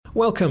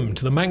Welcome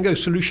to the Mango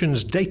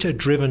Solutions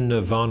Data-Driven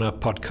Nirvana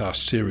podcast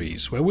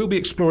series, where we'll be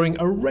exploring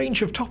a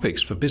range of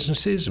topics for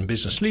businesses and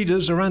business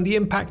leaders around the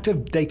impact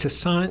of data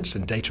science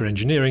and data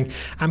engineering,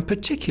 and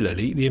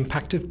particularly the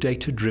impact of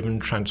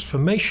data-driven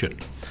transformation.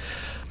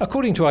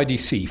 According to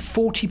IDC,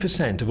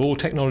 40% of all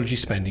technology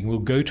spending will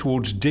go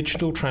towards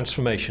digital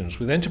transformations,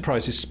 with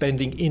enterprises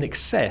spending in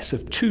excess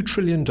of $2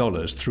 trillion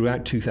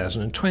throughout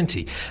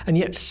 2020. And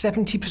yet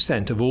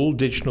 70% of all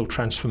digital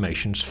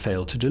transformations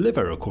fail to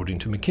deliver, according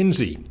to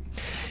McKinsey.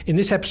 In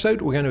this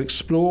episode, we're going to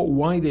explore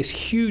why this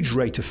huge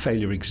rate of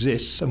failure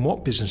exists and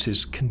what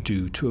businesses can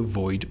do to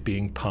avoid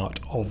being part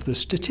of the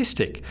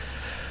statistic.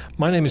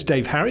 My name is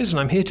Dave Harris, and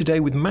I'm here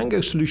today with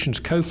Mango Solutions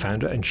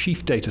co-founder and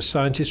chief data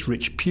scientist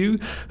Rich Pugh,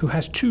 who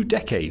has 2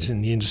 decades in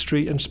the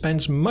industry and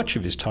spends much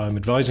of his time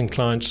advising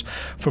clients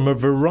from a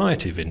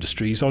variety of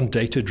industries on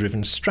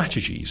data-driven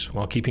strategies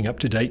while keeping up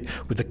to date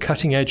with the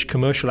cutting-edge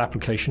commercial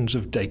applications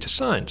of data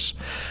science.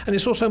 And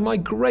it's also my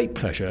great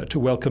pleasure to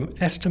welcome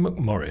Esther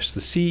McMorris, the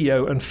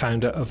CEO and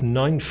founder of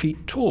 9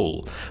 Feet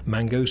Tall,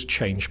 Mango's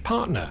change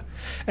partner.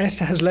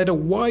 Esther has led a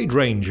wide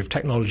range of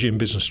technology and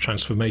business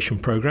transformation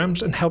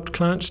programs and helped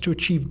clients to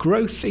achieve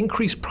growth,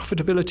 increase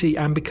profitability,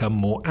 and become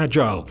more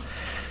agile.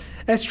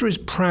 Esther is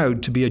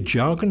proud to be a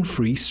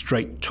jargon-free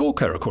straight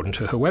talker, according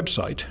to her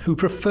website, who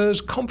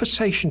prefers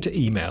conversation to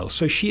email,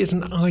 so she is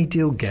an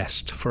ideal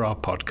guest for our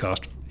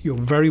podcast. You're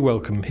very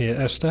welcome here,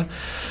 Esther.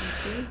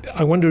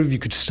 I wonder if you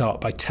could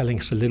start by telling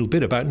us a little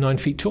bit about 9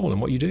 Feet Tall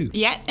and what you do.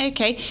 Yeah,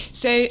 okay.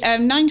 So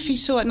 9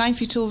 Feet Tall, at 9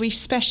 Feet Tall, we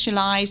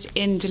specialise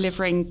in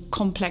delivering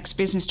complex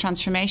business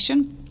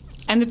transformation.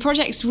 And the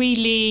projects we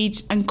lead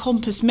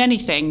encompass many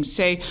things.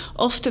 So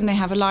often they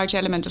have a large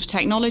element of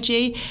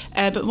technology,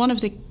 but one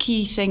of the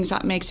key things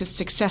that makes us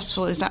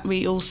successful is that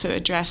we also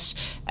address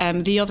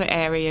the other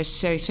areas.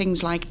 So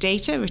things like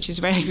data, which is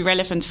very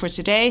relevant for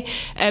today,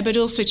 but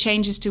also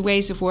changes to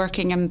ways of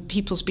working and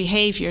people's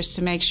behaviours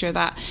to make sure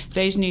that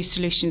those new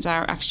solutions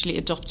are actually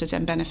adopted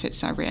and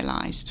benefits are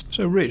realised.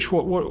 So Rich,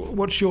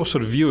 what's your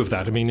sort of view of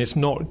that? I mean, it's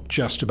not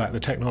just about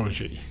the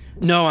technology.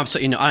 No,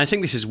 absolutely not. I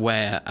think this is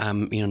where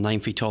 9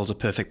 Feet Tall is a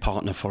perfect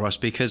partner for us,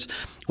 because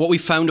what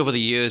we've found over the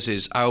years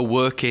is our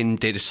work in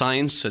data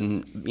science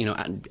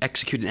and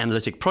executing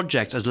analytic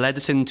projects has led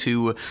us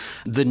into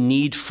the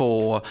need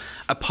for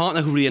a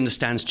partner who really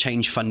understands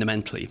change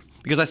fundamentally.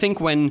 Because I think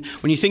when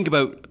you think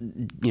about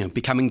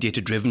becoming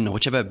data driven, or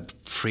whichever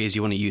phrase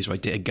you want to use, right,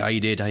 data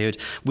guided, I heard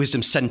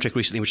wisdom centric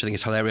recently, which I think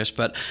is hilarious.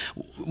 But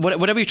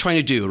whatever you're trying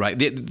to do, right,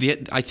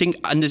 I think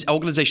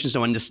organizations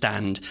don't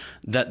understand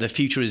that the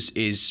future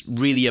is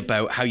really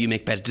about how you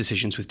make better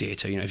decisions with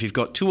data. If you've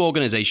got 2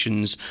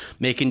 organizations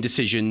making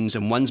decisions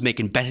and one's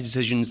making better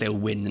decisions, they'll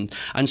win.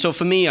 And so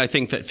for me, I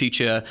think that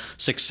future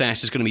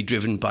success is going to be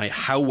driven by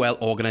how well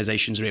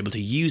organizations are able to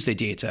use their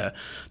data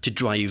to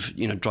drive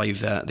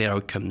their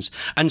outcomes.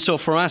 And so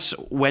for us,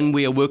 when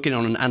we are working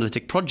on an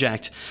analytic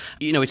project,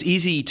 it's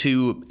easy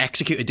to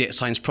execute a data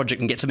science project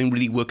and get something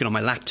really working on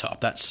my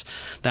laptop. That's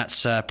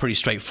pretty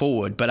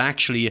straightforward. But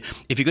actually,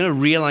 if you're going to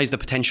realize the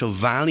potential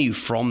value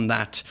from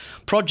that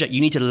project, you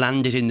need to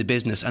land it in the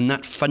business. And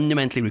that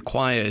fundamentally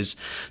requires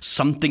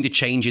something to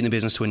change in the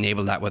business to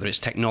enable that, whether it's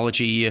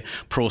technology,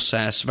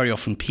 process, very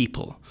often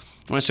people.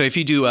 Right, so if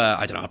you do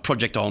a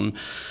project on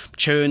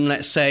churn,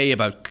 let's say,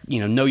 about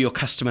know your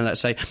customer, let's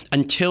say,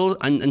 until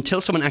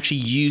someone actually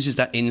uses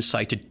that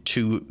insight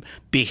to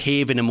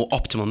behave in a more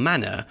optimal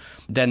manner,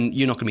 then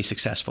you're not going to be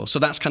successful. So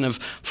that's kind of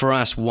for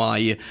us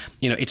why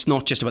it's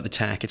not just about the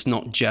tech, it's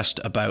not just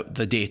about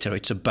the data,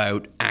 it's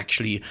about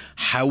actually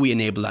how we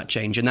enable that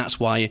change, and that's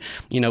why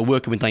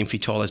working with 9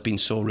 Feet Tall has been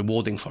so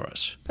rewarding for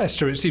us.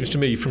 Esther, it seems to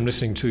me from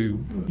listening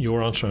to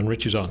your answer and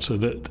Rich's answer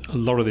that a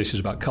lot of this is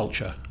about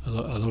culture. A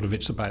lot of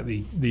it's about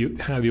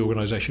how the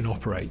organisation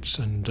operates,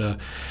 and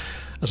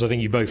as I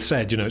think you both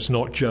said, it's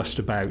not just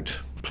about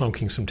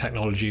plonking some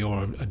technology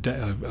or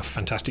a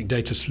fantastic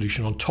data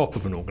solution on top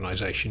of an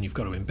organisation. You've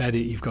got to embed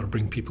it, you've got to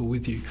bring people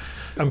with you.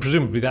 And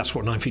presumably that's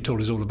what 9 Feet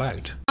Tall is all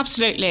about.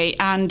 Absolutely.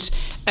 And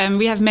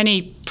we have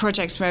many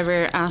projects where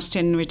we're asked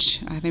in, which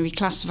I think we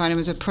classify them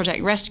as a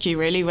project rescue,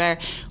 really, where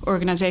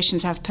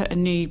organisations have put a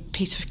new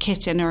piece of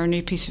kit in or a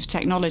new piece of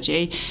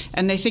technology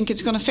and they think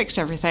it's going to fix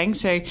everything.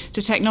 So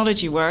the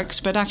technology works,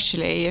 but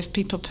actually if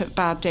people put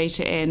bad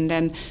data in,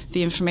 then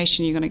the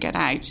information you're going to get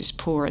out is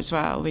poor as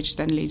well, which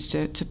then leads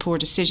to poor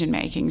decision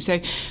making. So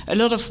a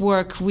lot of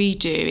work we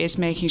do is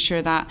making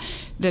sure that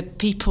the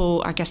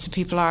people are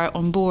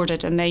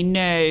onboarded and they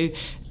know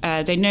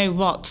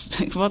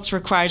what's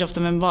required of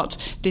them and what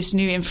this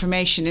new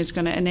information is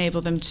going to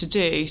enable them to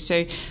do.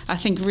 So I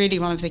think really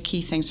one of the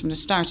key things from the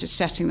start is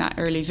setting that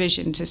early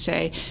vision to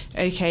say,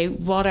 okay,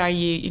 what are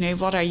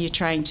you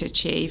trying to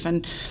achieve?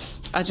 And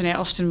I don't know,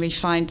 often we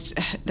find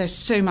there's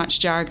so much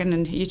jargon,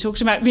 and you talked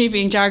about me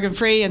being jargon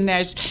free, and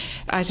there's,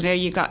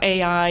 you've got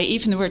AI,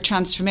 even the word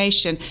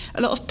transformation.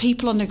 A lot of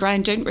people on the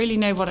ground don't really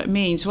know what it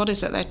means. What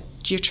is it they're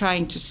you're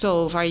trying to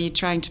solve? Are you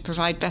trying to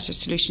provide better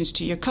solutions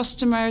to your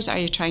customers? Are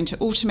you trying to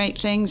automate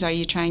things? Are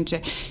you trying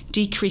to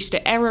decrease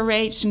the error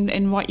rates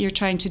in what you're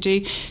trying to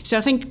do? So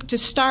I think to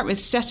start with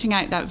setting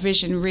out that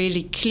vision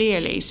really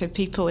clearly so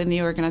people in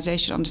the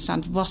organisation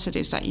understand what it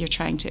is that you're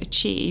trying to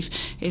achieve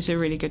is a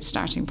really good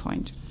starting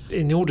point.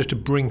 In order to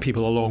bring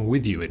people along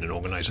with you in an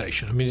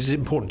organisation, I mean, is it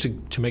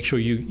important to make sure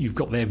you've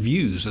got their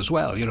views as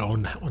well,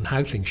 on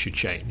how things should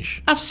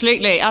change?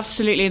 Absolutely.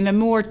 And the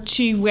more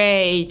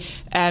two-way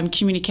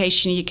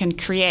communication you can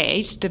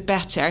create, the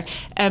better.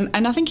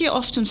 And I think you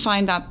often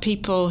find that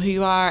people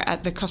who are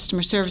at the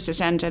customer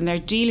services end and they're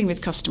dealing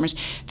with customers,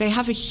 they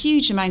have a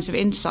huge amount of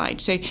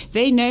insight. So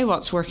they know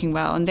what's working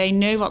well and they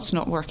know what's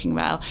not working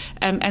well.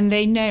 And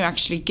they know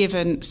actually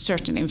given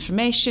certain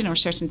information or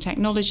certain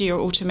technology or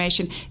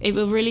automation, it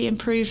will really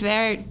improve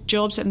their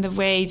jobs and the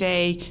way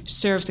they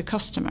serve the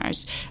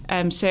customers.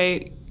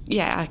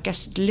 I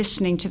guess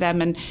listening to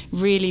them and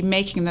really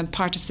making them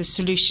part of the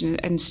solution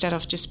instead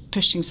of just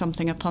pushing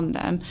something upon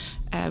them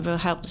will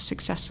help the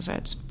success of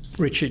it.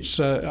 Rich,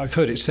 I've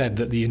heard it said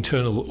that the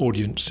internal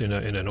audience in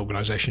an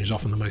organisation is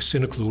often the most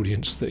cynical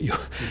audience that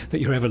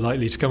you're ever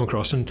likely to come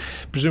across, and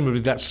presumably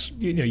that's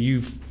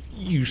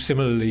you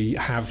similarly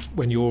have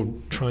when you're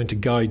trying to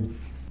guide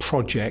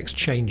projects,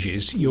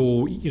 changes,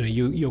 you're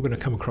going to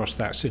come across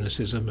that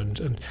cynicism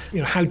and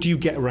how do you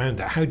get around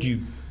that? How do you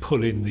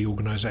pull in the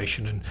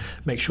organisation and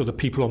make sure that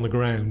people on the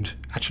ground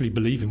actually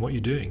believe in what you're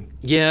doing?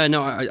 Yeah,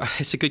 no,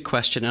 it's a good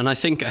question. And I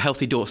think a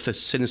healthy dose of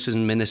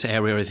cynicism in this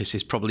area, this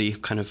is probably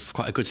kind of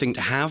quite a good thing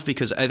to have,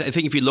 because I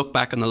think if you look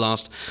back on the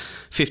last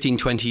 15,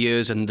 20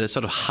 years and the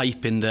sort of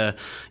hype in the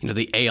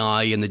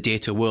AI and the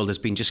data world has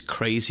been just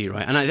crazy,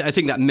 right? And I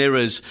think that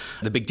mirrors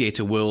the big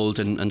data world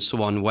and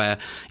so on, where,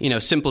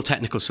 simple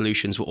technical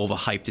solutions were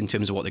overhyped in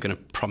terms of what they're going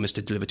to promise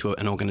to deliver to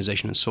an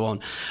organisation and so on.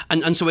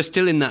 And so we're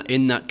still in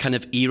that kind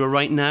of era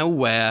right now,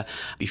 where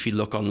if you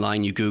look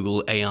online, you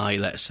Google AI,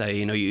 let's say,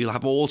 you'll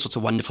have all sorts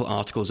of wonderful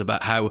articles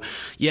about how,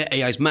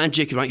 AI is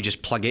magic, right? You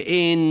just plug it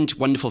in,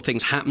 wonderful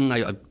things happen.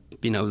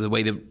 The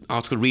way the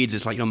article reads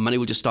is like, money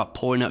will just start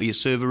pouring out of your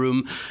server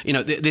room.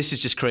 This is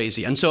just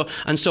crazy. And so,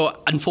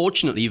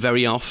 unfortunately,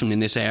 very often in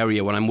this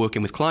area, when I'm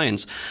working with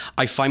clients,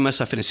 I find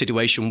myself in a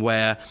situation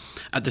where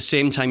at the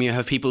same time you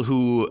have people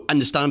who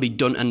understandably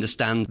don't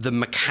understand the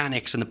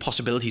mechanics and the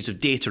possibilities of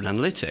data and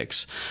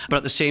analytics, but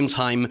at the same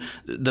time,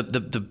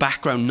 the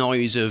background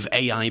noise of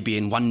AI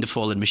being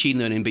wonderful and machine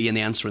learning being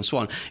the answer and so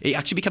on, it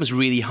actually becomes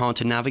really hard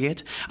to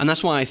navigate. And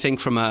that's why I think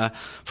from a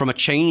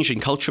change in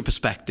culture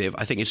perspective,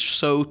 I think it's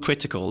so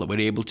critical that we're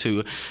able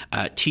to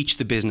teach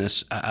the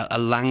business a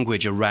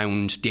language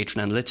around data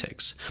and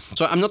analytics.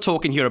 So I'm not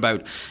talking here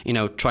about,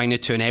 trying to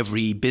turn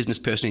every business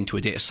person into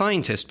a data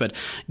scientist, but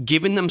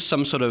giving them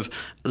some sort of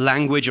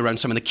language around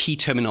some of the key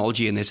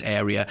terminology in this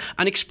area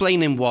and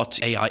explaining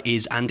what AI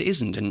is and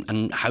isn't,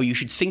 and how you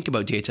should think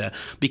about data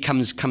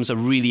becomes a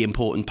really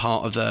important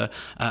part of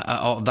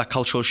that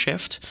cultural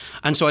shift.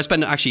 And so I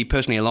spend actually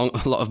personally a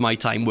lot of my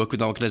time working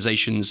with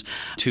organizations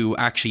to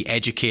actually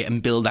educate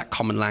and build that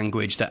common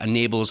language that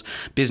enables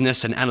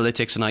business and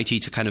analytics and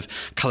IT to kind of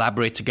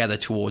collaborate together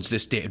towards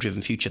this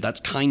data-driven future. That's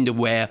kind of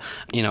where,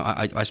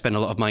 I spend a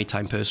lot of my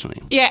time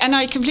personally. Yeah, and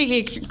I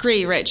completely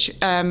agree, Rich,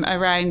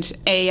 around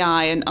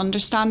AI and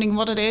understanding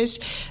what it is.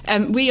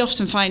 We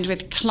often find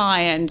with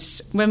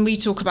clients, when we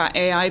talk about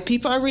AI,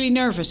 people are really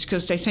nervous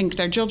because they think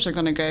their jobs are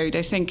going to go.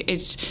 They think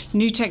it's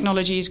new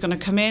technology is going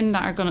to come in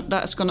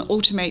that's going to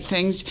automate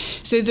things.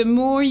 So the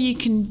more you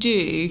can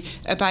do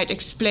about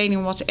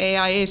explaining what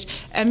AI is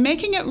and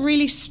making it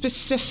really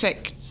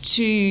specific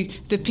to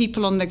the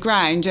people on the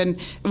ground, and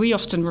we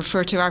often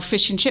refer to our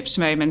fish and chips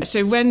moment.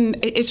 So when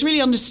it's really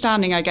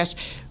understanding, I guess,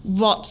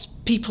 what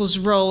people's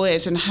role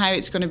is and how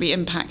it's going to be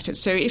impacted.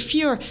 So if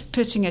you're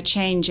putting a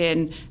change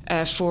in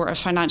for a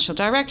financial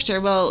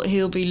director, well,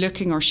 he'll be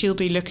looking or she'll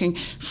be looking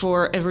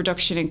for a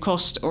reduction in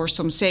cost or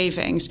some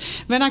savings.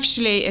 When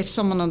actually it's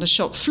someone on the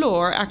shop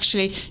floor,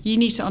 actually you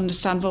need to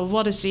understand, well,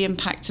 what is the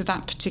impact to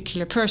that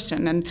particular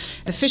person? And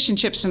the fish and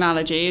chips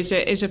analogy is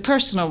a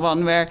personal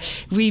one, where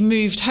we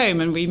moved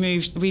home and we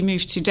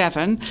moved to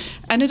Devon,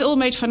 and it all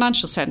made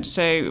financial sense.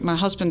 So my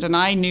husband and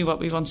I knew what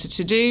we wanted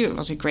to do. It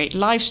was a great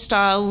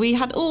lifestyle. We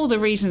had all the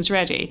reasons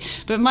ready,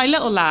 but my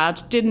little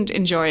lad didn't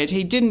enjoy it.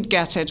 He didn't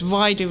get it.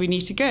 Why do we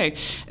need to go?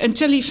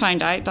 Until he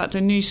found out that the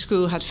new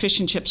school had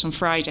fish and chips on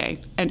Friday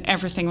and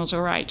everything was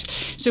all right.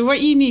 So what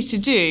you need to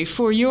do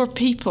for your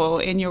people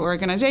in your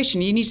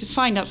organisation, you need to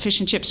find that fish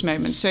and chips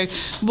moment. So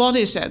what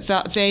is it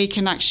that they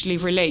can actually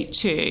relate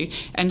to,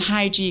 and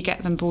how do you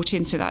get them bought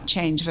into that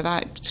change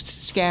without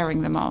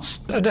scaring them off?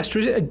 And Esther,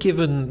 is it a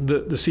given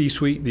that the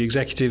C-suite, the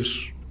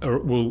executives,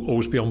 will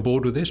always be on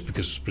board with this,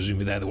 because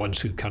presumably they're the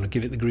ones who kind of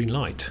give it the green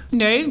light?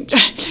 No.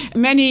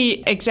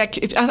 Many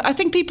executives, I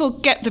think people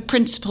get the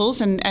principles,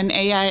 and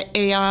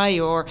AI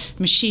or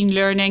machine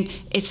learning,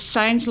 it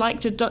sounds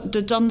like the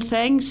done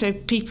thing, so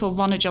people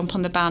want to jump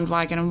on the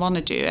bandwagon and want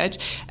to do it.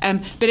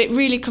 But it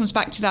really comes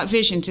back to that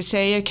vision to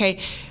say, okay,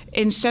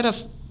 instead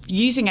of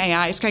using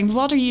AI, it's going,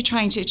 what are you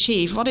trying to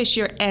achieve? What is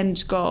your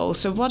end goal?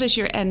 So what is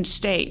your end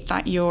state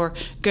that you're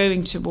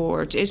going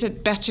toward? Is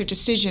it better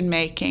decision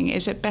making?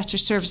 Is it better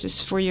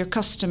services for your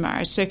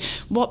customers? So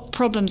what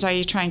problems are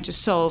you trying to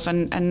solve,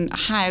 and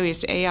how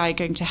is AI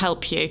going to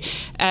help you?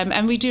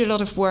 And we do a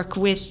lot of work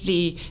with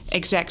the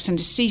execs and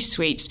the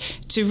C-suites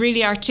to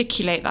really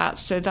articulate that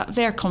so that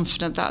they're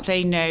confident that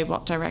they know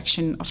what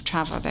direction of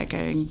travel they're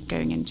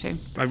going into.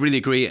 I really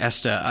agree,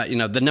 Esther.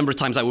 The number of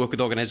times I work with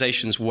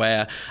organizations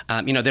where,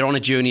 they're on a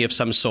journey of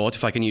some sort,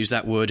 if I can use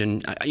that word,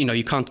 and,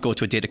 you can't go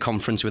to a data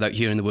conference without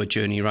hearing the word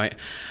journey, right?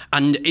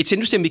 And it's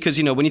interesting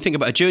because, when you think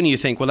about a journey, you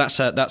think, well, that's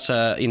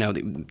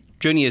the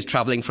journey is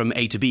traveling from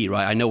A to B,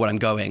 right? I know where I'm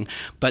going.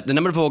 But the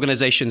number of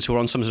organizations who are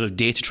on some sort of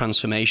data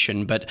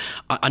transformation, but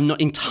are not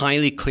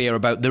entirely clear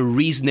about the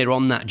reason they're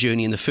on that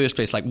journey in the first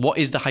place. Like, what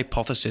is the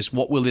hypothesis?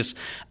 What will this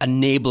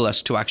enable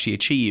us to actually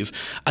achieve?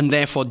 And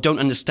therefore don't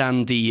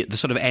understand the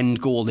sort of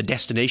end goal, the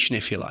destination,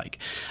 if you like.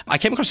 I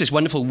came across this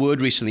wonderful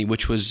word recently,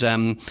 which was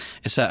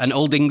it's an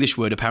Old English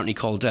word apparently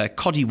called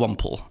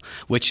coddywomple,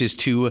 which is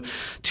to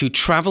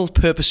travel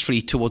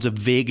purposefully towards a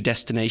vague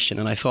destination.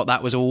 And I thought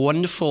that was a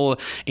wonderful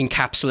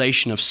encapsulation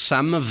of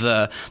some of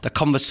the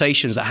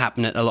conversations that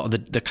happen at a lot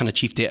of the kind of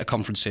chief data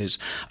conferences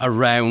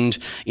around,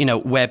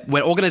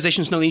 where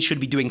organizations know they should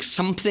be doing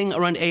something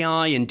around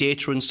AI and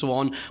data and so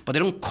on, but they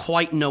don't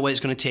quite know where it's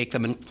going to take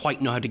them and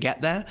quite know how to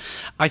get there.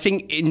 I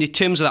think in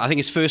terms of that, I think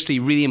it's firstly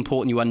really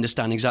important you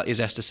understand, exactly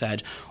as Esther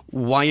said,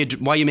 why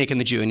you're making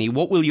the journey.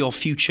 What will your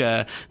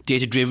future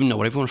data-driven, or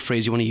whatever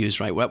phrase you want to use,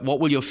 right?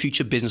 What will your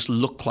future business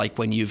look like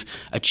when you've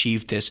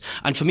achieved this?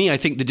 And for me, I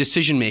think the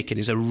decision-making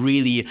is a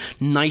really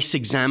nice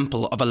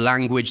example of a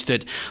language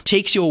that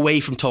takes you away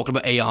from talking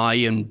about AI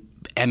and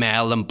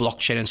ML and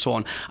blockchain and so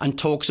on, and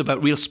talks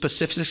about real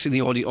specifics in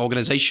the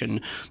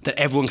organization that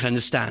everyone can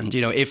understand.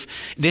 If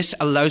this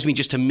allows me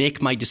just to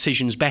make my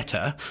decisions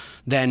better,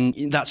 then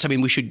that's something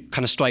we should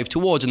kind of strive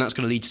towards, and that's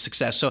going to lead to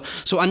success.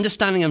 So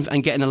understanding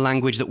and getting a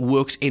language that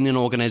works in an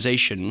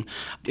organization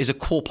is a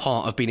core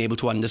part of being able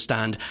to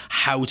understand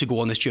how to go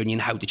on this journey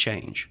and how to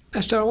change.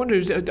 Esther, I wonder,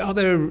 are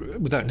there,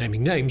 without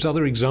naming names, are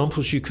there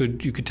examples you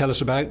could tell us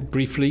about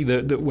briefly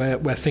that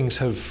where things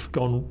have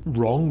gone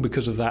wrong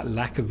because of that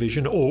lack of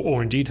vision,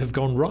 or indeed have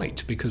gone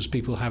right because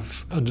people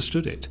have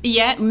understood it?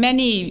 Yeah,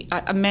 many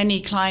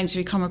clients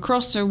we come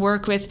across or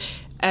work with,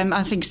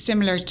 I think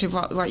similar to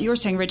what you're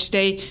saying, Rich,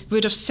 they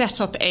would have set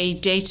up a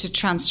data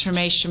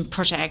transformation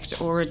project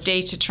or a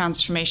data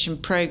transformation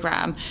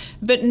program,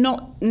 but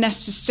not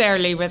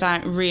necessarily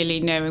without really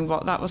knowing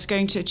what that was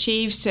going to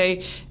achieve. So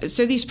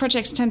these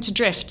projects tend to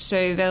drift.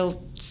 So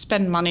they'll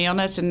spend money on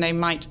it and they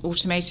might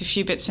automate a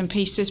few bits and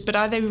pieces, but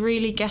are they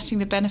really getting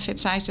the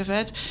benefits out of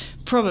it?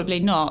 Probably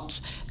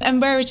not.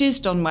 And where it is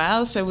done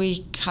well, so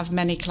we have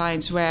many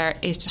clients where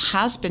it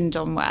has been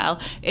done well,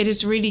 it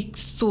is really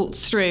thought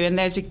through and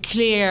there's a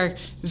clear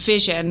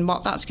vision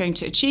what that's going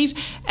to achieve,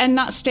 and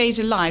that stays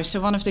alive.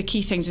 So one of the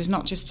key things is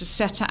not just to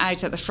set it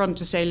out at the front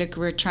to say, look,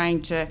 we're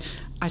trying to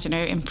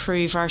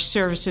improve our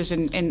services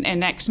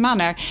in X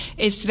manner,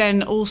 is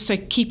then also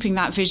keeping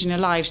that vision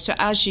alive. So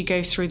as you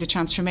go through the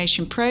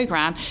transformation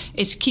program,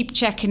 is keep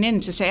checking in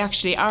to say,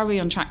 actually, are we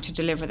on track to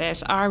deliver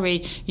this? Are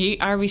we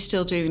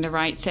still doing the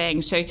right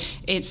thing? So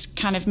it's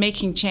kind of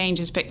making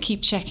changes, but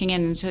keep checking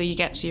in until you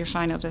get to your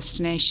final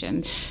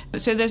destination.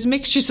 So there's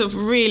mixtures of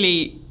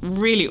really,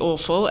 really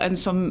awful and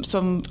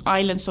some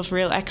islands of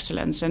real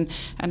excellence. And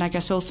I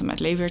guess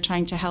ultimately we're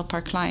trying to help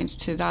our clients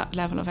to that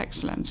level of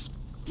excellence.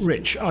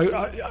 Rich,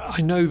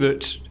 I know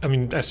that,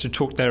 Esther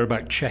talked there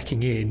about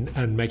checking in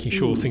and making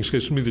sure things go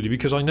smoothly,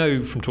 because I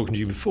know from talking to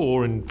you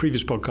before and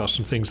previous podcasts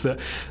and things that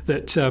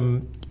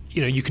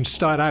you can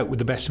start out with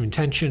the best of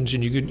intentions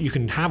and you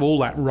can have all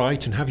that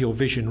right and have your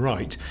vision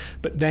right,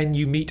 but then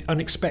you meet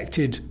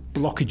unexpected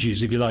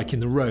blockages, if you like,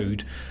 in the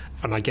road.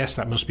 And I guess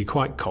that must be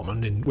quite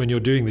common when you're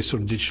doing this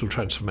sort of digital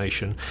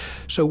transformation.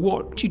 So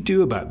what do you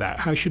do about that?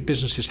 How should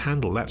businesses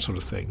handle that sort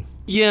of thing?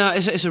 Yeah,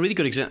 it's a really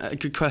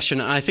good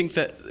question. And I think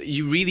that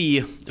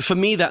for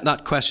me,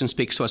 that question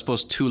speaks to, I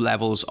suppose, two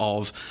levels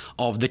of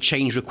the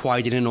change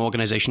required in an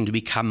organization to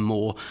become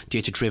more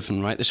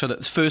data-driven, right? So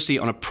that firstly,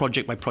 on a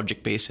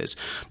project-by-project basis,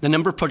 the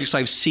number of projects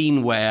I've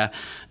seen where,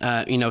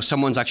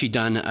 someone's actually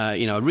done,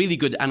 a really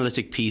good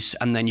analytic piece,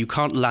 and then you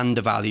can't land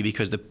the value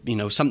because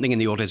something in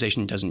the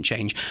organization doesn't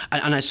change.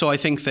 So I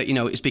think that,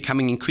 it's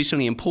becoming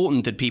increasingly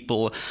important that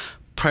people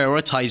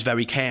prioritize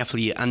very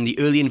carefully, and the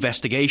early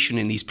investigation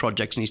in these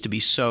projects needs to be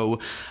so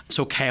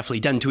carefully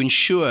done to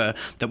ensure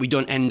that we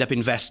don't end up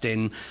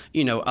investing,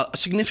 a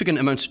significant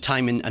amount of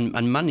time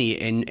and money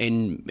in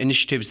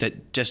initiatives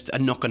that just are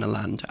not going to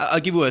land.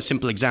 I'll give you a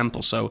simple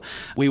example. So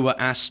we were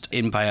asked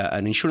in by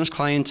an insurance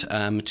client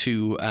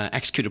to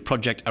execute a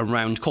project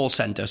around call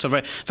center. So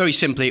very, very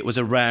simply, it was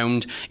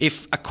around,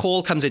 if a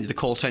call comes into the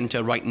call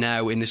center right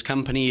now in this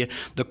company,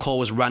 the call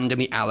was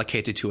randomly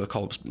allocated to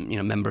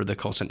a member of the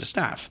call center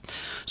staff.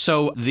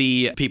 So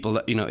the people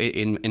that,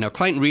 in our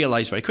client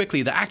realized very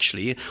quickly that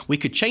actually we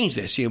could change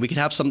this. We could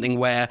have something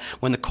where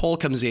when the call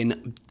comes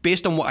in,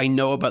 based on what I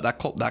know about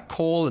that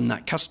call and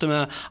that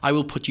customer, I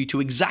will put you to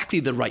exactly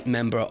the right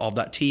member of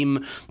that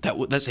team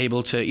that's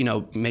able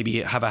to,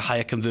 maybe have a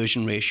higher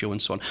conversion ratio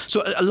and so on.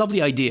 So a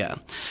lovely idea.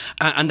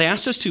 And they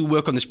asked us to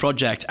work on this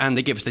project, and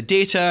they gave us the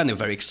data, and they were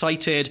very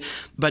excited.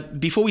 But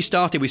before we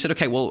started, we said,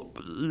 okay, well,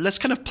 let's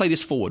kind of play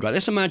this forward, right?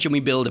 Let's imagine we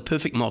build a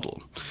perfect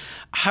model.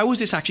 How is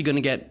this actually going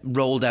to get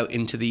rolled out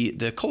into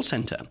the call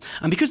center?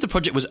 And because the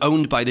project was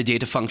owned by the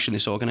data function,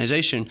 this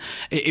organization,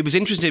 it was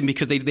interesting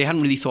because they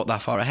hadn't really thought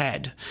that far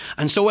ahead.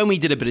 And so when we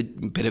did a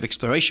bit of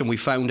exploration, we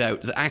found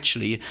out that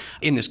actually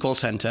in this call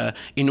center,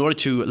 in order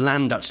to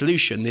land that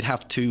solution,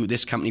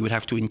 this company would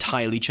have to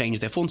entirely change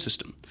their phone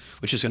system,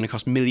 which is going to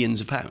cost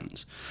millions of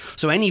pounds.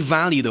 So any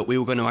value that we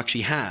were going to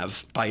actually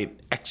have by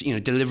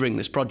delivering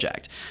this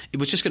project, it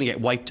was just going to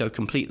get wiped out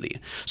completely.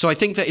 So I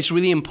think that it's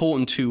really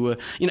important to,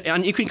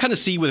 and you can kind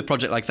of see with a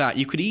project like that,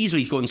 you could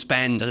easily go and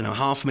spend,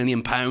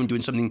 £500,000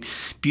 doing something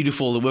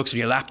beautiful that works on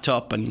your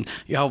laptop, and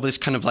you have this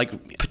kind of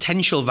like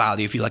potential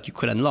value, if you like, you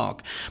could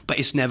unlock, but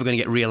it's never going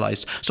to get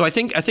realized. So I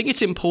think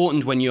it's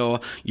important when you're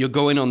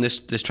going on this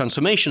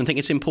transformation. I think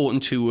it's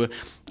important to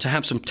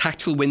have some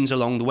tactical wins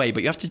along the way,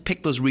 but you have to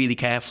pick those really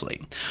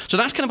carefully. So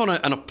that's kind of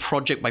on a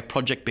project by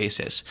project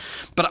basis.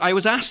 But I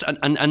was asked,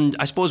 and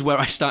I suppose where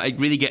I started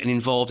really getting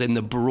involved in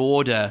the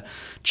broader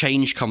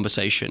change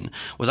conversation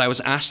was I was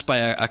asked by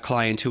a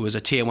client who was a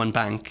tier 1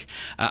 bank.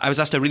 I was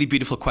asked a really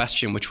beautiful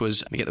question, which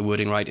was, let me get the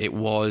wording right, it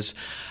was,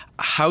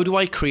 how do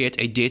I create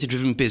a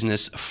data-driven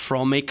business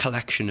from a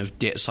collection of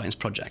data science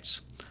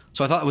projects?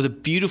 So I thought it was a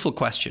beautiful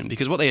question,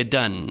 because what they had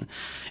done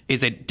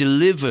is they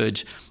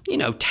delivered,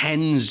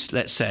 tens,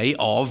 let's say,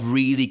 of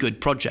really good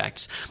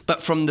projects.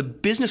 But from the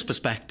business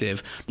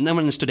perspective, no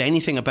one understood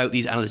anything about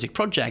these analytic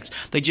projects.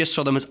 They just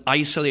saw them as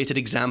isolated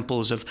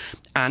examples of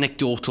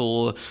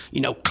anecdotal,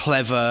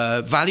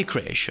 clever value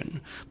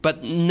creation.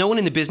 But no one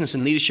in the business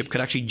and leadership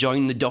could actually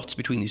join the dots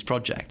between these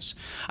projects.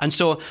 And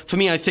so for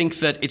me, I think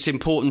that it's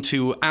important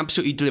to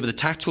absolutely deliver the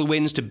tactical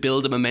wins, to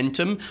build the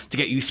momentum, to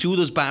get you through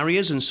those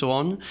barriers and so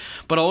on.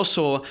 But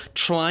also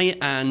try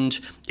and,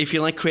 if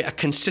you like, create a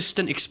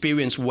consistent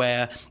experience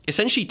where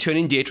essentially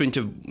turning data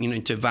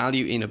into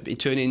value,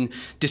 turning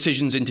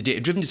decisions into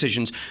data-driven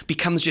decisions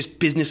becomes just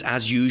business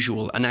as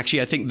usual. And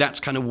actually, I think that's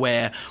kind of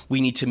where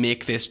we need to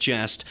make this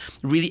just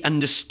really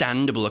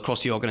understandable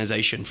across the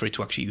organization for it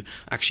to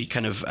actually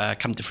kind of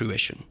come to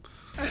fruition.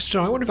 Esther,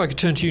 I wonder if I could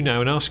turn to you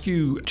now and ask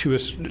you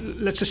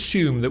let's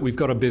assume that we've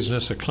got a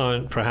business, a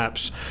client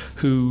perhaps,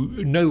 who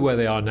know where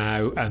they are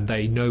now and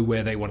they know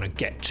where they want to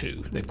get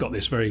to. They've got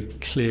this very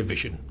clear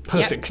vision.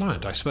 Perfect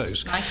client, I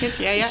suppose. Like it,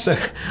 yeah. So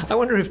I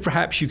wonder if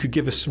perhaps you could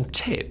give us some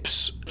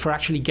tips for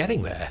actually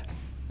getting there.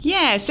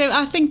 Yeah, so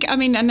I think,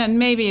 and then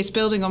maybe it's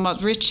building on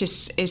what Rich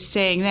is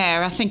saying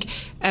there. I think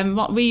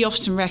what we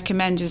often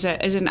recommend is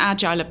an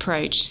agile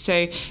approach.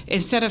 So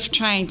instead of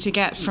trying to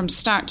get from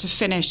start to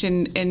finish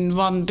in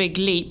one big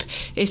leap,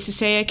 is to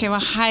say, okay, well,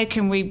 how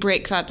can we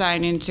break that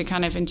down into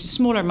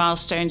smaller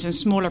milestones and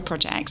smaller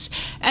projects?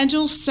 And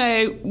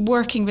also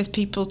working with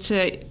people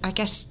to, I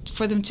guess,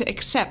 for them to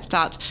accept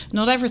that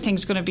not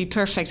everything's going to be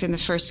perfect in the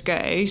first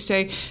go.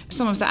 So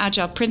some of the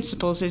agile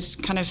principles is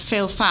kind of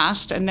fail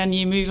fast and then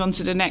you move on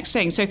to the next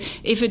thing. So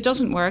if it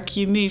doesn't work,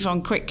 you move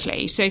on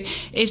quickly. So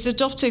it's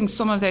adopting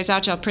some of those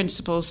agile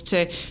principles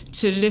to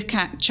look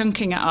at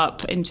chunking it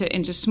up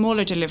into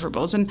smaller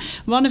deliverables. And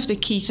one of the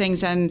key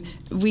things then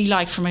we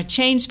like from a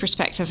change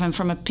perspective and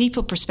from a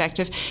people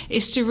perspective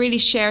is to really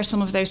share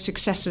some of those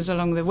successes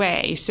along the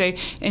way. So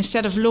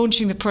instead of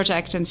launching the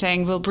project and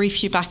saying we'll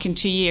brief you back in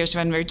 2 years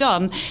when we're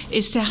done,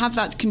 is to have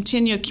that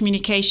continual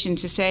communication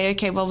to say,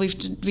 okay, well,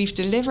 we've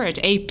delivered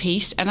a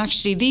piece and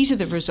actually these are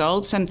the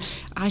results. And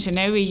I don't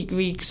know,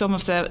 we some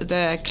of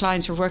the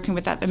clients we're working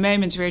with at the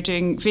moment, we're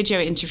doing video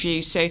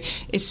interviews. So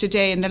it's a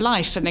day in the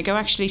life and they go,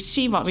 actually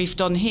see what we've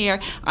done here.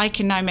 I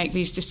can now make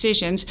these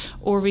decisions.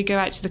 Or we go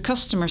out to the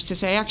customers to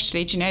say,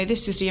 actually,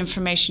 this is the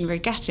information we're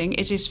getting.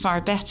 It is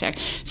far better.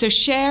 So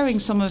sharing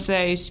some of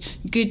those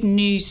good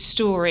news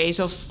stories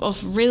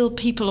of real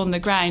people on the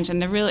ground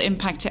and the real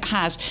impact it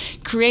has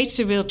creates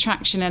a real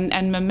traction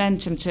and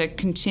momentum to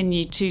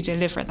continue to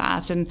deliver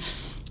that. And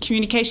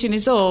communication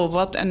is all.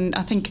 And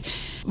I think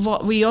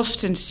what we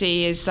often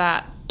see is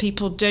that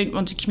people don't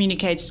want to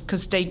communicate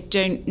because they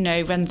don't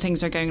know when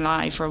things are going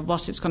live or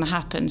what is going to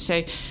happen.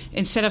 So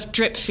instead of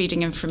drip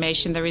feeding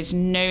information, there is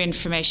no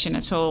information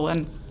at all.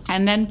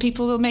 And then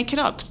people will make it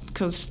up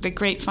because the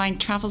grapevine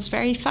travels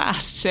very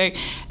fast. So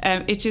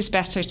it is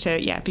better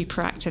to be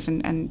proactive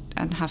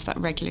and have that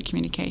regular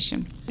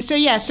communication. So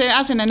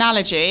as an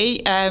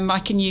analogy, I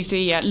can use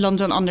the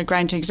London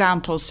Underground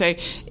example. So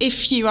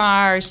if you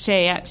are,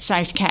 say, at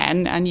South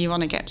Ken and you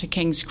want to get to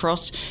King's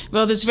Cross,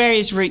 well, there's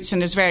various routes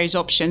and there's various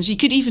options. You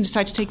could even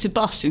decide to take the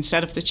bus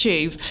instead of the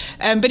tube.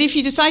 But if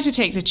you decide to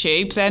take the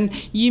tube, then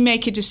you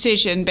make a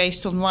decision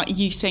based on what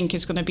you think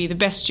is going to be the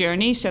best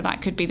journey. So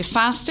that could be the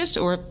fastest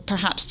or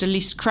perhaps the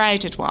least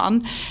crowded one.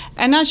 on.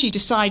 And as you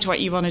decide what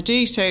you want to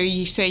do, so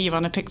you say you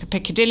want to pick the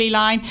Piccadilly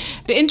line,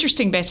 the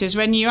interesting bit is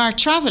when you are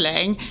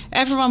travelling,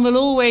 everyone will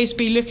always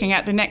be looking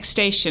at the next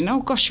station. Oh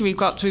gosh, we've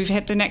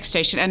hit the next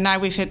station, and now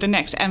we've hit the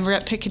next, and we're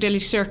at Piccadilly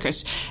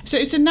Circus. So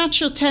it's a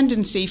natural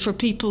tendency for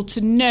people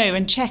to know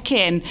and check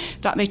in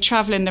that they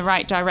travel in the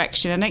right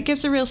direction, and it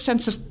gives a real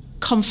sense of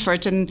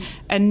comfort and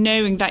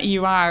knowing that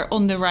you are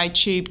on the right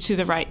tube to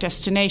the right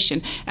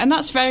destination. And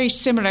that's very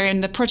similar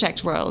in the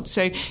project world.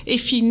 So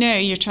if you know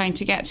you're trying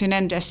to get to an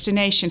end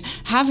destination,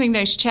 having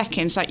those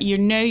check-ins that you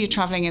know you're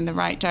traveling in the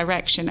right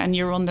direction and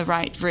you're on the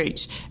right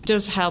route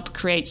does help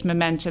create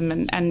momentum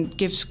and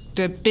gives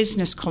the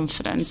business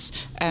confidence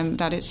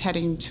that it's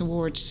heading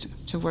towards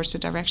the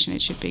direction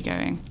it should be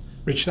going.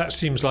 Rich, that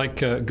seems like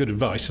good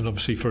advice, and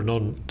obviously for a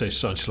non-data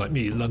scientist like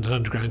me, London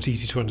Underground's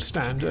easy to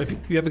understand. Have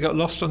you ever got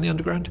lost on the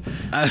Underground?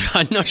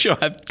 I'm not sure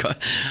I've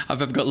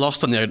ever got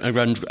lost on the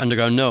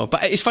Underground, no.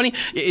 But it's funny,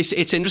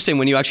 it's interesting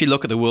when you actually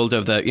look at the world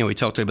of we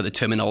talked about the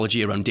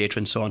terminology around data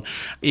and so on.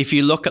 If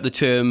you look at the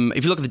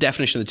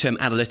definition of the term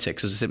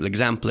analytics as a simple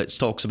example, it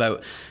talks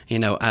about,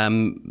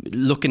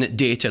 looking at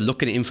data,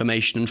 looking at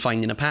information and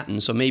finding a pattern.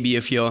 So maybe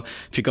if you're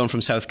going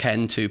from South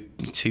Ken to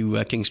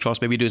King's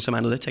Cross, maybe you're doing some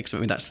analytics. I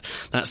mean,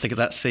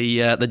 that's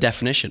the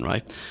definition,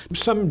 right?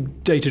 Some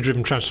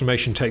data-driven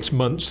transformation takes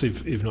months,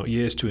 if not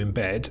years, to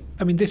embed.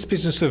 I mean, this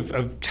business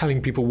of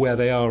telling people where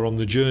they are on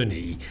the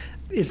journey,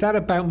 is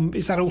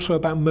that also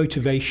about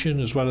motivation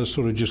as well as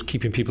sort of just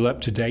keeping people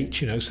up to date,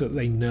 so that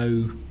they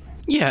know?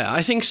 Yeah,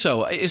 I think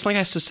so. It's like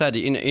Esther said,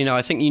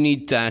 I think you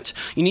need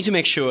to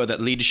make sure that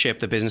leadership,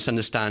 the business,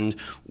 understand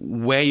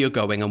where you're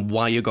going and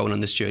why you're going on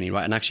this journey,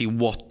 right? And actually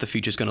what the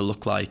future is going to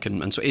look like.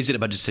 And so is it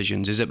about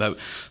decisions? Is it about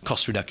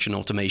cost reduction,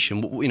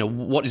 automation?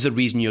 What is the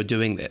reason you're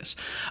doing this?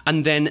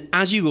 And then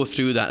as you go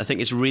through that, I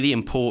think it's really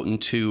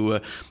important to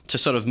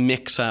sort of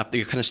mix up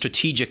your kind of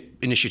strategic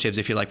initiatives,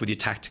 if you like, with your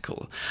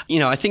tactical.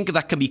 I think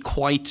that can be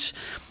quite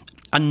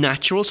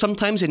unnatural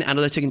sometimes in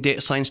analytic and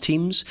data science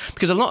teams,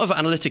 because a lot of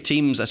analytic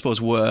teams, I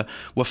suppose, were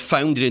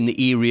founded in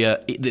the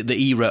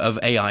era of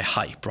AI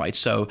hype, right?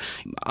 So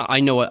I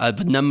know a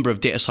number of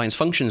data science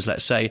functions,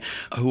 let's say,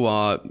 who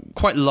are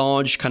quite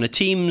large kind of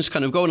teams,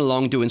 kind of going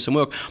along doing some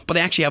work, but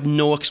they actually have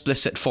no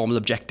explicit formal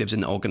objectives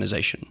in the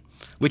organization.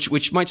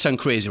 Which might sound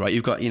crazy, right?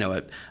 You've got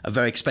a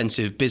very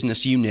expensive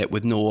business unit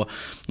with no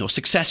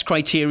success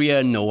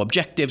criteria, no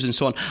objectives, and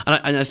so on.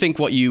 And I think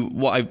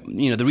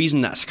the reason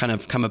that's kind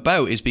of come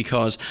about is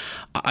because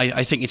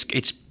I think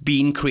it's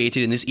been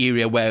created in this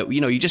area where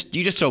you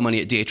just throw money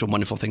at data and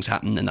wonderful things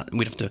happen, and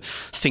we don't have to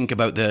think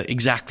about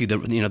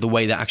the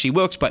way that actually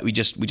works, but we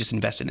just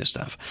invest in this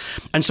stuff.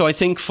 And so I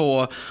think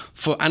for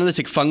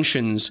analytic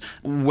functions,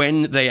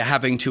 when they are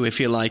having to, if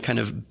you like, kind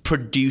of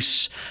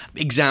produce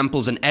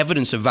examples and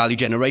evidence of value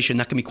generation,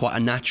 that can be quite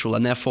unnatural.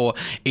 And therefore,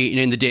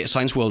 in the data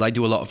science world, I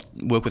do a lot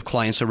of work with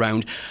clients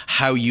around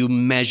how you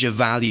measure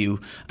value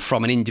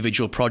from an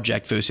individual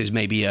project versus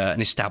maybe an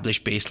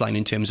established baseline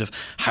in terms of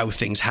how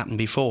things happened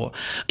before.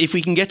 If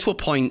we can get to a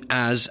point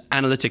as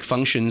analytic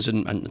functions,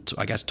 and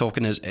I guess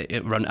talking as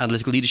around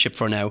analytical leadership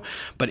for now,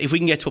 but if we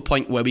can get to a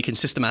point where we can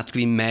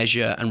systematically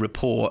measure and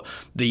report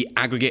the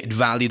aggregated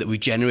value that we've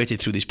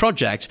generated through these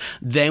projects,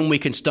 then we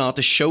can start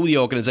to show the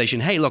organization,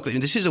 hey, look,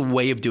 this is a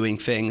way of doing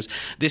things.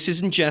 This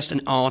isn't just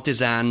an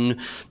artisan,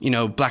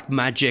 black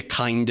magic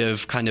kind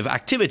of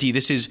activity.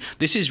 This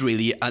is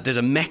really there's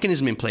a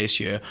mechanism in place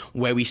here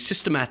where we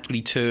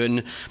systematically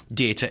turn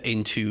data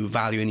into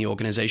value in the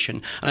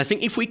organization. And I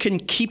think if we can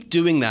keep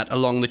doing that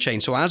along the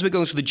chain, so as we're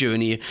going through the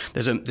journey,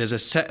 there's a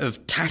set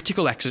of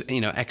tactical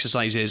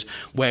exercises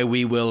where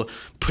we will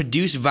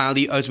produce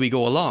value as we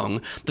go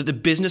along, that the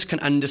business can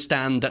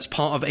understand that's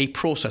part of a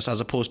process as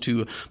opposed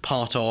to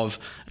part of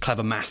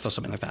clever math or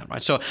something like that,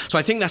 right? So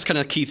I think that's kind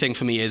of the key thing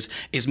for me is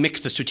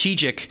mix the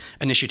strategic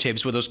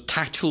initiatives with those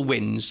tactical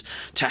wins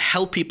to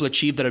help people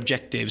achieve their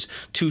objectives,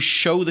 to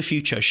show the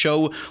future,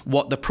 show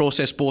what the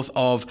process both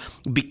of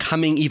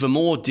becoming even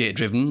more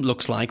data-driven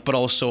looks like, but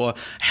also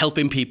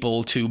helping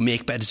people to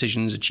make better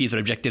decisions, achieve their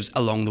objectives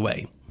along the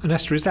way. And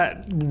Esther, is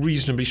that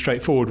reasonably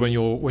straightforward when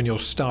you're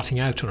starting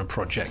out on a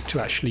project to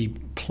actually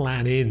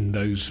plan in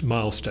those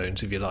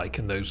milestones, if you like,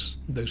 and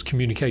those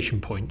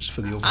communication points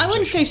for the organisation? I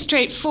wouldn't say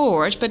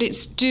straightforward, but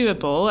it's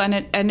doable,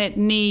 and it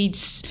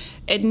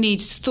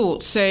needs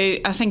thought. So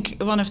I think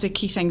one of the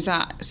key things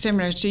that,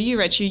 similar to you,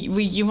 Rich,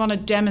 you want to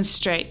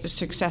demonstrate the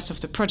success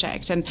of the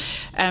project. And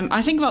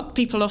I think what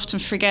people often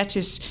forget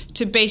is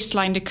to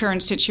baseline the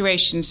current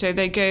situation. So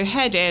they go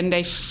head in,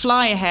 they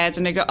fly ahead,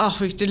 and they go, oh,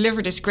 we've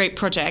delivered this great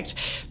project.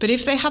 But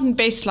if they hadn't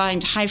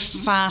baselined how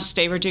fast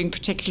they were doing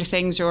particular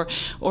things or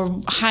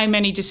how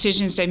many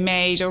decisions they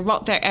made or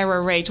what their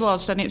error rate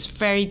was, then it's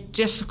very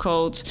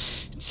difficult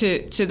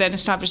to then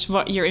establish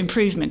what your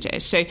improvement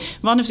is. So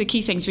one of the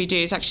key things we do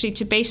is actually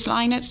to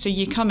baseline it. So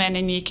you come in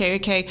and you go,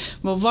 okay,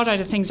 well, what are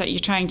the things that you're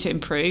trying to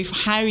improve?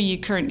 How are you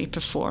currently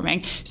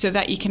performing? So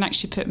that you can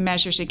actually put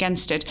measures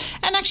against it.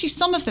 And actually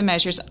some of the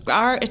measures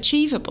are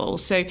achievable.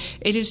 So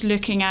it is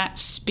looking at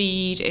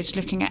speed, it's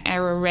looking at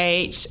error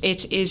rates,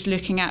 it is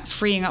looking at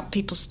freeing up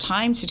people's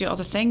time to do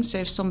other things. So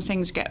if some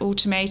things get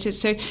automated.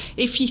 So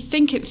if you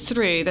think it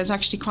through, there's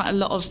actually quite a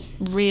lot of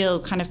real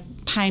kind of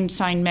pound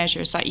sign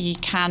measures that you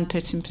can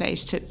put in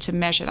place to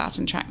measure that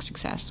and track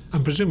success.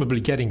 And presumably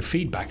getting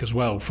feedback as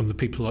well from the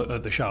people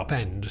at the sharp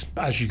end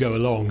as you go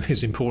along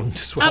is important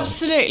as well.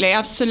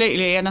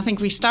 Absolutely. And I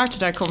think we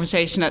started our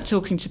conversation at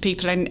talking to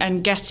people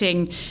and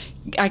getting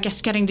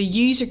the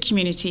user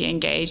community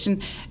engaged.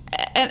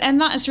 And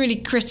that is really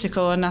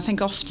critical, and I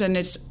think often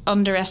it's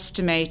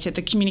underestimated.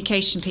 The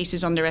communication piece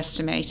is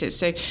underestimated.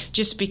 So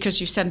just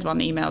because you send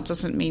one email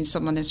doesn't mean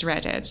someone has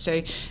read it.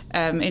 So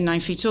in 9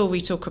 Feet Tall,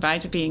 we talk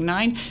about it being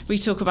 9. We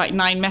talk about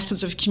 9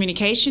 methods of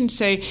communication.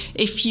 So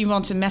if you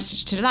want a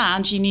message to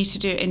land, you need to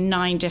do it in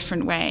 9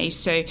 different ways.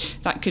 So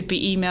that could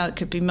be email, it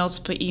could be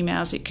multiple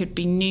emails, it could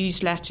be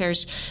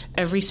newsletters.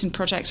 A recent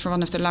project for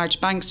one of the large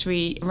banks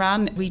we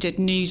ran, we did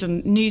news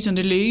on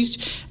the loose.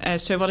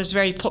 So what is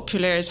very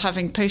popular is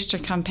having poster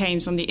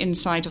campaigns on the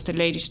inside of the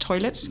ladies'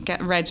 toilets,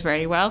 get read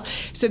very well.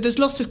 So there's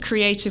lots of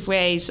creative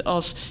ways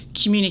of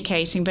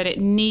communicating, but it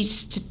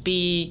needs to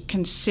be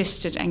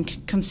consistent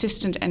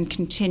and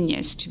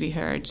continuous to be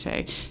heard,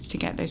 so to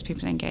get those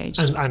people engaged.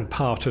 And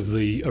part of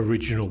the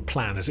original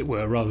plan, as it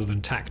were, rather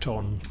than tacked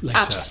on later.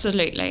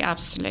 Absolutely.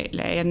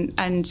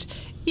 And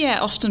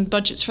yeah, often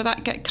budgets for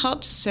that get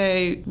cut,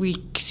 so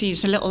we see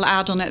it's a little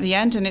add-on at the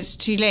end and it's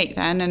too late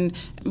then. And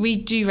we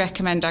do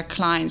recommend our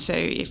clients, so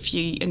if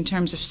you, in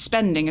terms of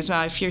spending as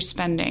well, if you're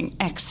spending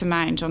X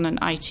amount on an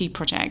IT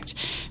project,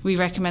 we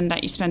recommend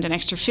that you spend an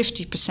extra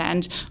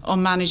 50%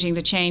 on managing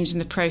the change in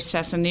the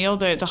process and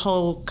the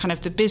whole kind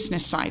of the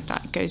business side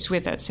that goes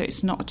with it. So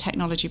it's not a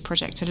technology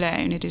project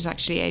alone, it is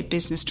actually a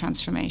business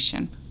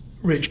transformation.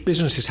 Rich,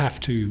 businesses have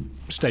to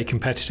stay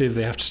competitive,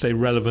 they have to stay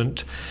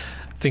relevant.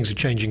 Things are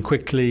changing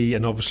quickly,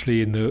 and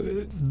obviously in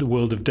the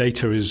world of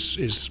data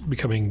is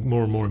becoming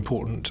more and more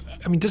important.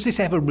 I mean, does this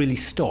ever really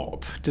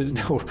stop?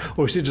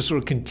 Or is it a sort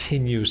of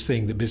continuous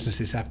thing that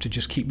businesses have to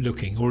just keep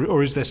looking?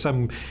 Or is there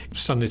some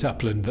sunlit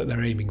upland that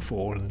they're aiming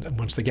for, and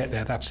once they get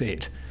there, that's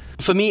it?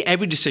 For me,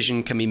 every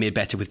decision can be made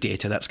better with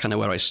data. That's kind of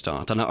where I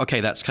start. And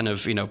okay, that's kind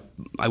of,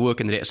 I work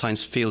in the data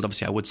science field,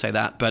 obviously I would say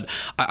that. But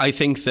I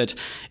think that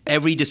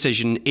every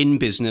decision in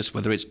business,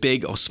 whether it's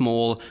big or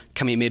small,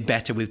 can be made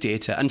better with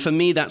data. And for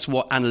me, that's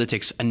what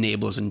analytics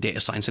enables in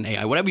data science and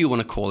AI, whatever you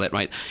want to call it,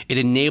 right? It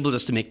enables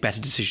us to make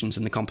better decisions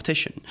in the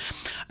competition.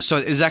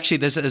 So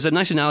there's a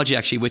nice analogy,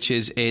 actually, which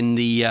is in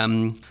the...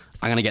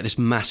 I'm going to get this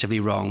massively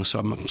wrong, so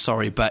I'm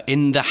sorry, but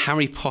in the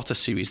Harry Potter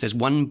series, there's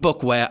one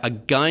book where a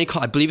guy,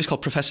 I believe it's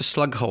called Professor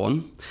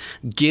Slughorn,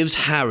 gives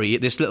Harry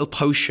this little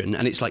potion,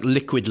 and it's like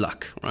liquid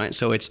luck, right?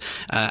 So it's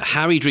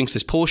Harry drinks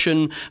this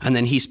potion, and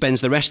then he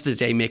spends the rest of the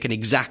day making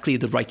exactly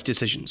the right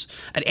decisions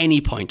at any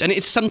point.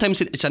 And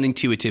sometimes it's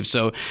unintuitive,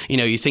 so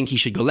you think he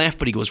should go left,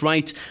 but he goes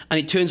right, and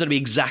it turns out to be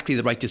exactly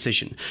the right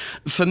decision.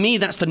 For me,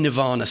 that's the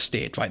nirvana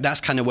state, right?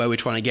 That's kind of where we're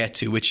trying to get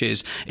to, which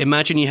is,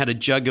 imagine you had a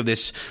jug of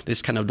this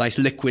kind of nice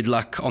liquid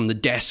luck on the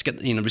desk,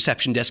 at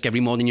reception desk every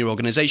morning in your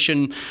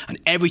organization, and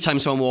every time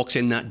someone walks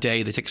in that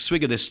day, they take a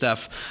swig of this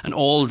stuff, and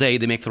all day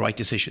they make the right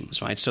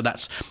decisions, right? So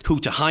that's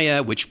who to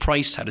hire, which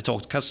price, how to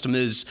talk to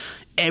customers.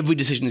 Every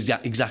decision is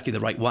exactly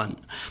the right one.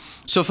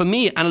 So for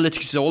me,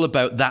 analytics is all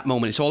about that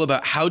moment. It's all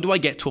about how do I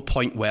get to a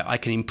point where I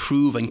can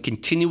improve and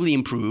continually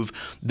improve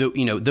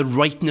the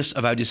rightness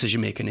of our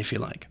decision making, if you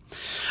like.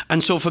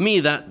 And so for me,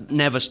 that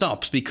never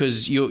stops,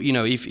 because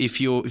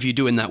if you're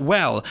doing that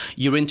well,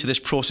 you're into this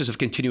process of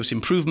continuous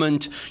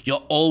improvement.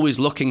 You're always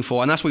looking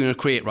for, and that's what we're going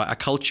to create, right? A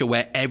culture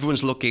where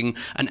everyone's looking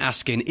and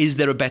asking, is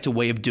there a better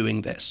way of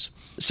doing this?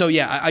 So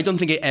yeah, I don't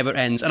think it ever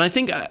ends, and I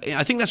think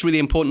that's really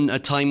important at a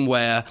time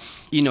where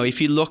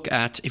if you look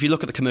at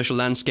the commercial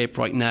landscape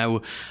right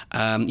now,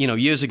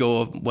 years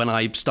ago when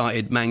I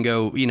started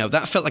Mango,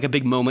 that felt like a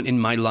big moment in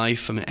my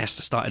life. I mean,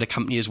 Esther started a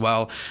company as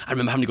well. I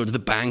remember having to go to the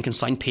bank and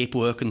sign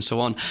paperwork and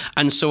so on,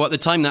 and so at the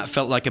time that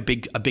felt like a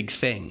big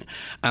thing.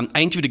 I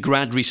interviewed a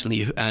grad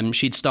recently.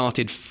 She'd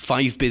started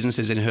 5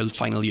 businesses in her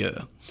final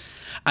year.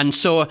 And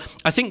so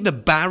I think the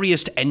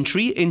barriers to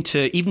entry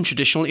into even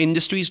traditional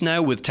industries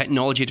now with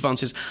technology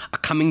advances are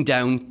coming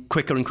down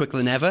quicker and quicker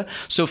than ever.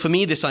 So for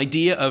me, this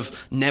idea of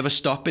never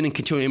stopping and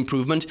continuing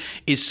improvement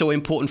is so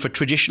important for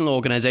traditional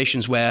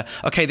organizations where,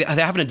 okay, they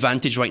have an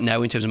advantage right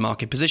now in terms of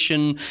market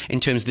position, in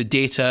terms of the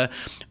data.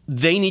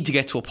 they need to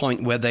get to a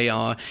point where they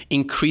are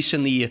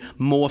increasingly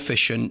more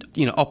efficient,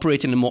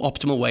 operating in a more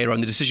optimal way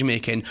around the decision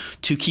making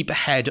to keep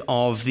ahead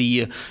of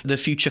the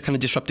future kind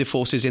of disruptive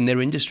forces in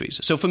their industries.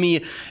 So for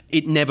me,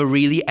 it never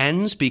really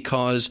ends,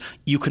 because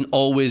you can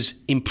always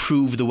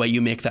improve the way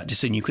you make that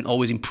decision. You can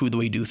always improve the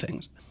way you do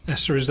things.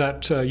 Esther, is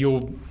that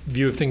your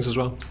view of things as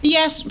well?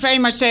 Yes, very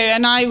much so.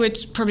 And I would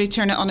probably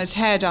turn it on its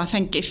head. I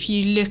think if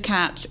you look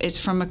at it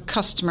from a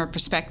customer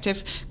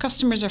perspective,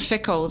 customers are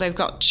fickle. They've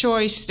got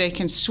choice, they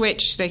can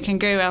switch, they can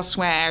go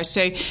elsewhere.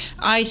 So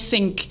I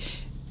think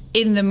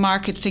in the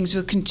market, things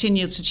will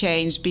continue to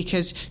change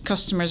because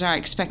customers are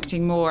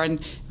expecting more. And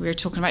we were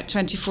talking about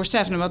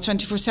 24/7. Well,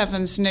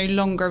 24/7 is no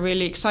longer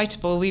really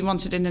excitable. We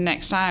want it in the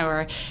next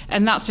hour.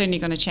 And that's only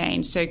going to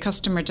change. So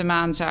customer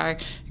demands are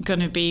going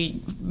to be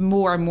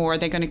more and more.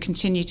 They're going to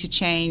continue to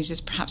change.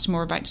 It's perhaps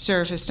more about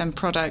service than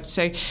product.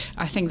 So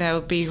I think there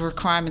will be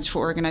requirements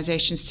for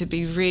organizations to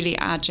be really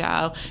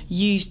agile,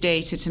 use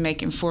data to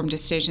make informed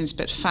decisions,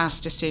 but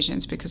fast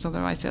decisions, because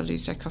otherwise they'll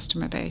lose their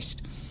customer base.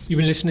 You've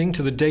been listening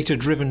to the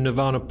Data-Driven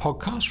Nirvana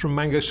podcast from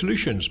Mango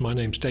Solutions. My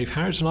name's Dave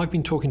Harris, and I've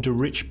been talking to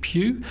Rich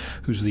Pugh,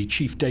 who's the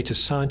Chief Data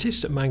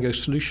Scientist at Mango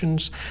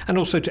Solutions, and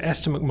also to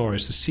Esther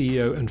McMorris, the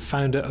CEO and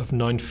founder of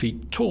 9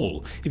 Feet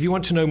Tall. If you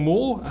want to know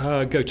more,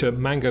 go to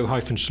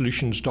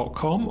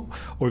mango-solutions.com,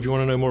 or if you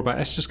want to know more about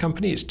Esther's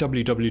company, it's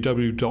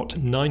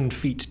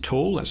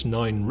www.9feettall, that's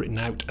 9 written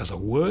out as a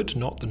word,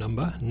 not the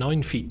number,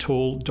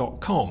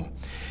 9feettall.com.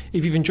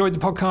 If you've enjoyed the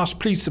podcast,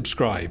 please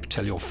subscribe,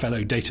 tell your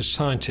fellow data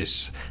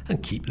scientists,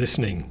 and keep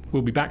listening.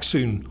 We'll be back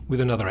soon with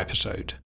another episode.